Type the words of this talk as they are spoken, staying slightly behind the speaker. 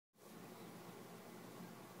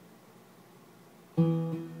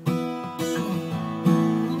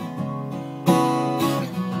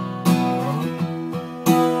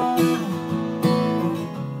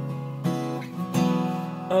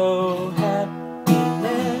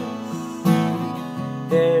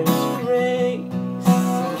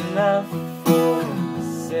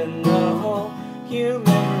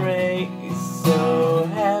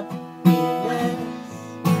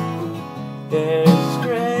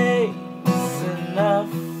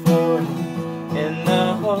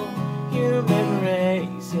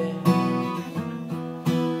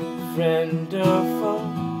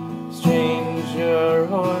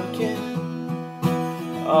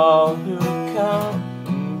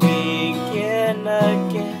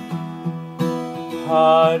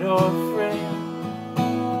hard or frail,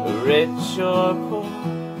 rich or poor,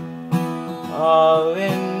 all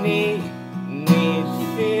in need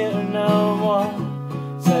fear no more.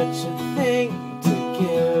 Such a thing to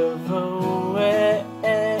give away.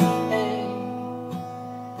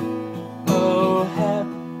 Oh,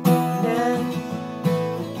 happiness,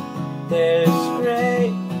 there's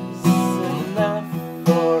grace enough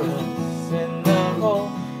for us in the whole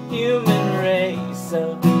human race.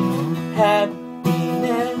 Oh,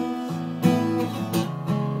 happiness,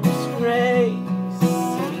 there's grace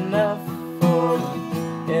enough for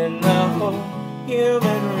us in the whole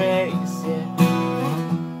human race, yeah.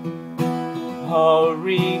 All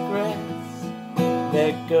regrets,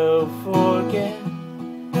 let go, forget.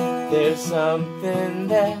 There's something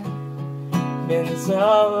that means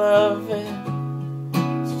all of it.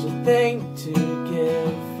 Such a thing to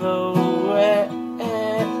give away.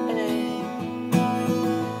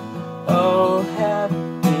 Oh,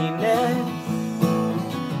 happiness,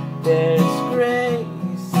 there's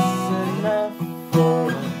grace enough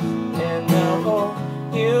for us in the whole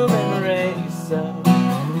human race. Oh,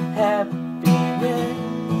 happiness,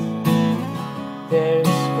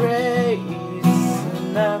 there's grace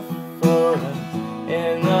enough for us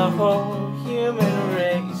in the whole human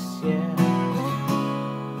race, yeah.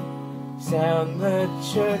 Sound the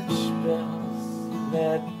church bells,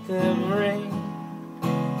 let them ring,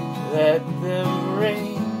 let them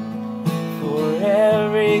ring, for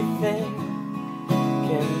everything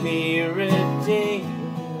can be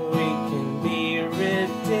redeemed, we can be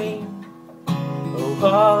redeemed, oh,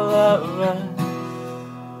 all of us.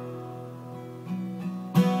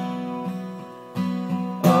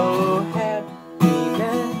 Oh,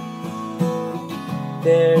 happiness,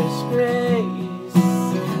 there's grace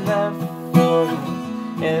enough for us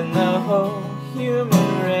in the whole human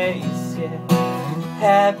race, yeah.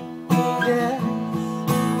 Happiness,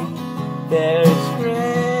 there's